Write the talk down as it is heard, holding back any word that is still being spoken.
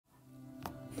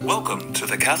Welcome to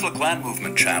the Catholic Land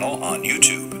Movement channel on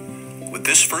YouTube. With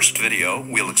this first video,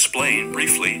 we'll explain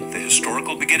briefly the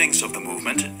historical beginnings of the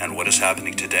movement and what is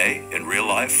happening today in real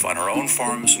life on our own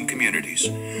farms and communities.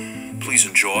 Please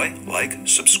enjoy, like,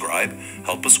 subscribe,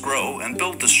 help us grow and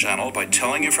build this channel by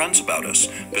telling your friends about us.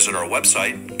 Visit our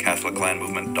website,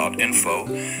 catholiclandmovement.info,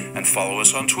 and follow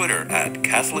us on Twitter at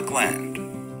CatholicLand.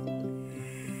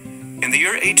 In the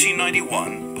year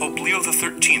 1891, Pope Leo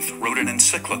XIII wrote an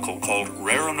encyclical called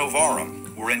Rerum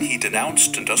Novarum, wherein he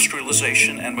denounced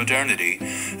industrialization and modernity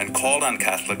and called on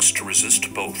Catholics to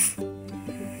resist both.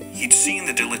 He'd seen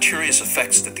the deleterious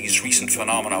effects that these recent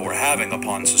phenomena were having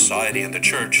upon society and the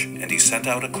Church, and he sent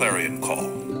out a clarion call.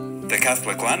 The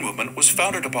Catholic Land Movement was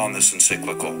founded upon this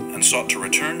encyclical and sought to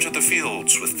return to the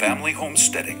fields with family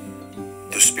homesteading.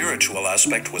 The spiritual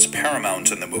aspect was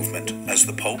paramount in the movement, as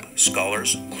the Pope,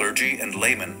 scholars, clergy, and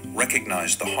laymen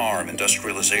recognized the harm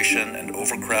industrialization and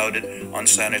overcrowded,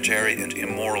 unsanitary, and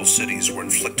immoral cities were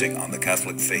inflicting on the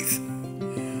Catholic faith.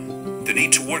 The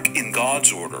need to work in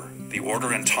God's order, the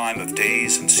order and time of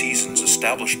days and seasons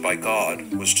established by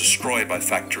God, was destroyed by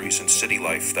factories and city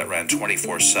life that ran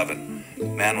 24/7.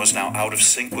 Man was now out of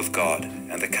sync with God,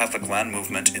 and the Catholic Land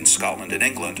Movement in Scotland and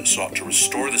England sought to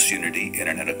restore this unity in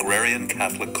an agrarian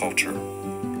Catholic culture.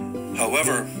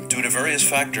 However, due to various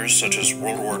factors such as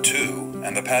World War II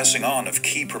and the passing on of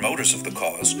key promoters of the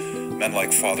cause, men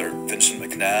like Father Vincent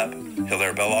McNabb,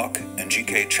 Hilaire Belloc, and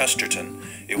G.K. Chesterton,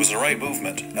 it was the right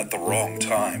movement at the wrong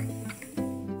time.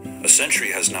 A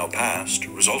century has now passed,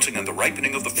 resulting in the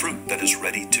ripening of the fruit that is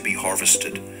ready to be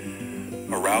harvested.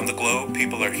 Around the globe,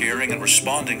 people are hearing and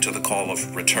responding to the call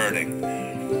of returning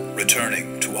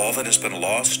to all that has been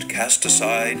lost, cast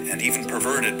aside, and even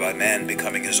perverted by man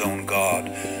becoming his own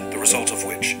God, the result of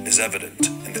which is evident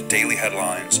in the daily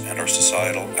headlines and our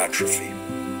societal atrophy.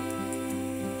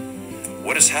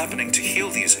 What is happening to heal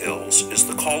these ills is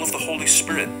the call of the Holy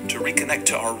Spirit to reconnect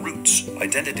to our roots,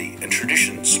 identity, and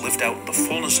traditions lived out in the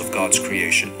fullness of God's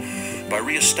creation by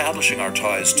reestablishing our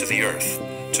ties to the earth,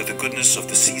 to the goodness of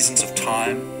the seasons of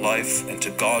time, life, and to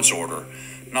God's order,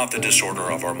 not the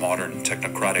disorder of our modern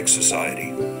technocratic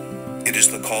society. It is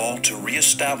the call to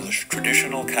reestablish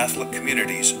traditional Catholic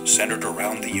communities centered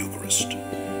around the Eucharist.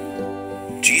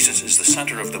 Jesus is the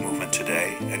center of the movement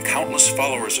today, and countless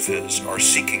followers of his are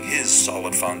seeking his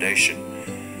solid foundation.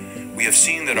 We have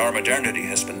seen that our modernity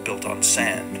has been built on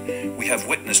sand. We have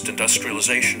witnessed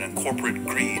industrialization and corporate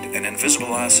greed and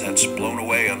invisible assets blown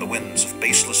away on the winds of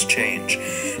baseless change,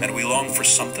 and we long for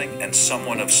something and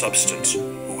someone of substance,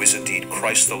 who is indeed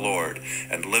Christ the Lord,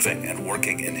 and living and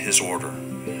working in his order.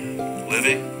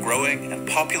 Living, growing, and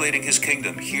populating his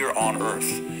kingdom here on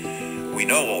earth. We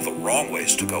know all the wrong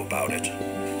ways to go about it.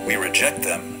 We reject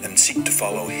them and seek to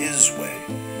follow his way.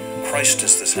 Christ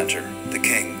is the center, the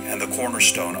king, and the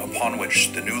cornerstone upon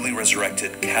which the newly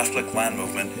resurrected Catholic Land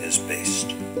Movement is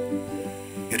based.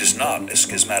 It is not a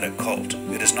schismatic cult.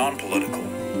 It is non-political.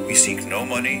 We seek no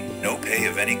money, no pay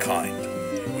of any kind.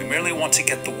 We merely want to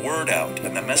get the word out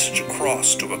and the message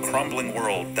across to a crumbling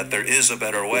world that there is a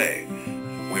better way.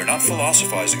 We are not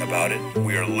philosophizing about it.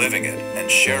 We are living it and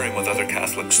sharing with other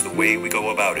Catholics the way we go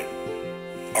about it.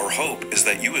 Our hope is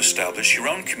that you establish your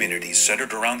own communities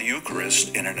centered around the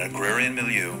Eucharist in an agrarian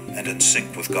milieu and in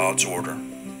sync with God's order.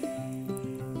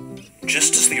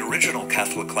 Just as the original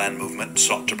Catholic Land Movement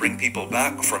sought to bring people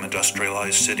back from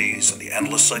industrialized cities and the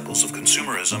endless cycles of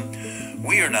consumerism,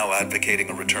 we are now advocating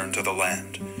a return to the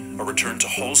land, a return to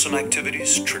wholesome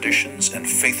activities, traditions, and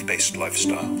faith-based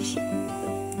lifestyles.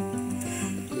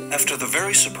 After the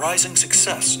very surprising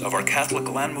success of our Catholic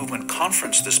Land Movement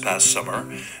conference this past summer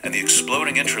and the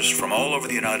exploding interest from all over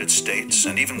the United States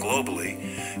and even globally,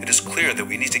 it is clear that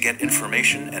we need to get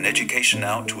information and education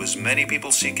out to as many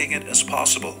people seeking it as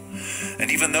possible. And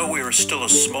even though we are still a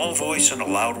small voice in a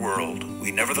loud world,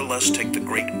 we nevertheless take the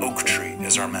great oak tree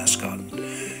as our mascot.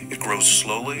 It grows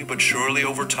slowly but surely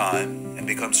over time and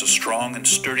becomes a strong and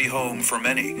sturdy home for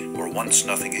many where once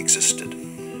nothing existed.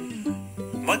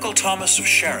 Michael Thomas of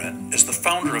Sharon is the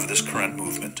founder of this current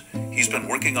movement. He's been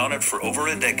working on it for over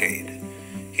a decade.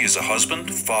 He is a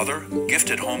husband, father,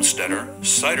 gifted homesteader,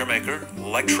 cider maker,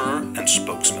 lecturer, and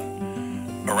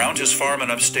spokesman. Around his farm in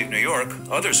upstate New York,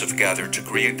 others have gathered to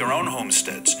create their own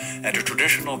homesteads, and a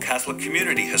traditional Catholic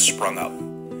community has sprung up.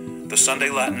 The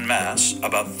Sunday Latin Mass,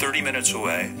 about 30 minutes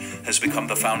away, has become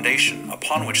the foundation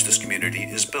upon which this community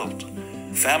is built.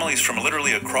 Families from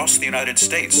literally across the United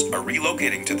States are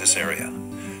relocating to this area.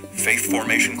 Faith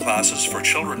formation classes for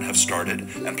children have started,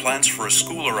 and plans for a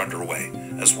school are underway,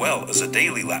 as well as a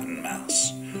daily Latin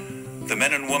Mass. The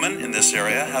men and women in this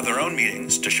area have their own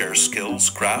meetings to share skills,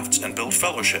 crafts, and build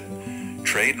fellowship.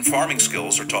 Trade and farming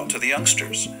skills are taught to the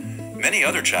youngsters. Many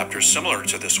other chapters similar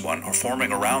to this one are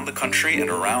forming around the country and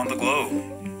around the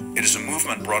globe. It is a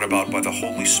movement brought about by the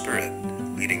Holy Spirit,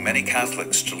 leading many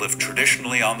Catholics to live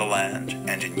traditionally on the land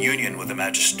and in union with the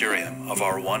magisterium of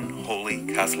our one holy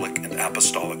Catholic and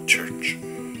Apostolic Church.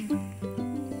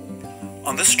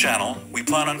 On this channel, we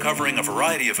plan on covering a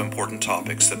variety of important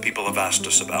topics that people have asked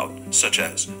us about, such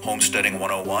as Homesteading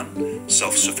 101,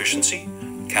 self-sufficiency,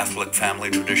 Catholic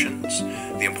family traditions,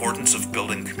 the importance of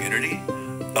building community,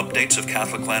 updates of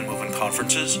Catholic Land Movement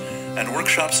conferences, and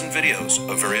workshops and videos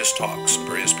of various talks in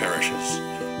various parishes.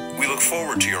 We look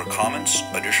forward to your comments,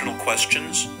 additional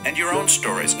questions, and your own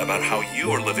stories about how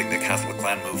you are living the Catholic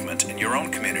Land Movement in your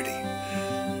own community.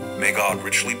 May God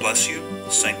richly bless you,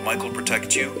 Saint Michael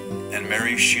protect you, and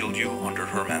Mary shield you under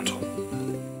her mantle.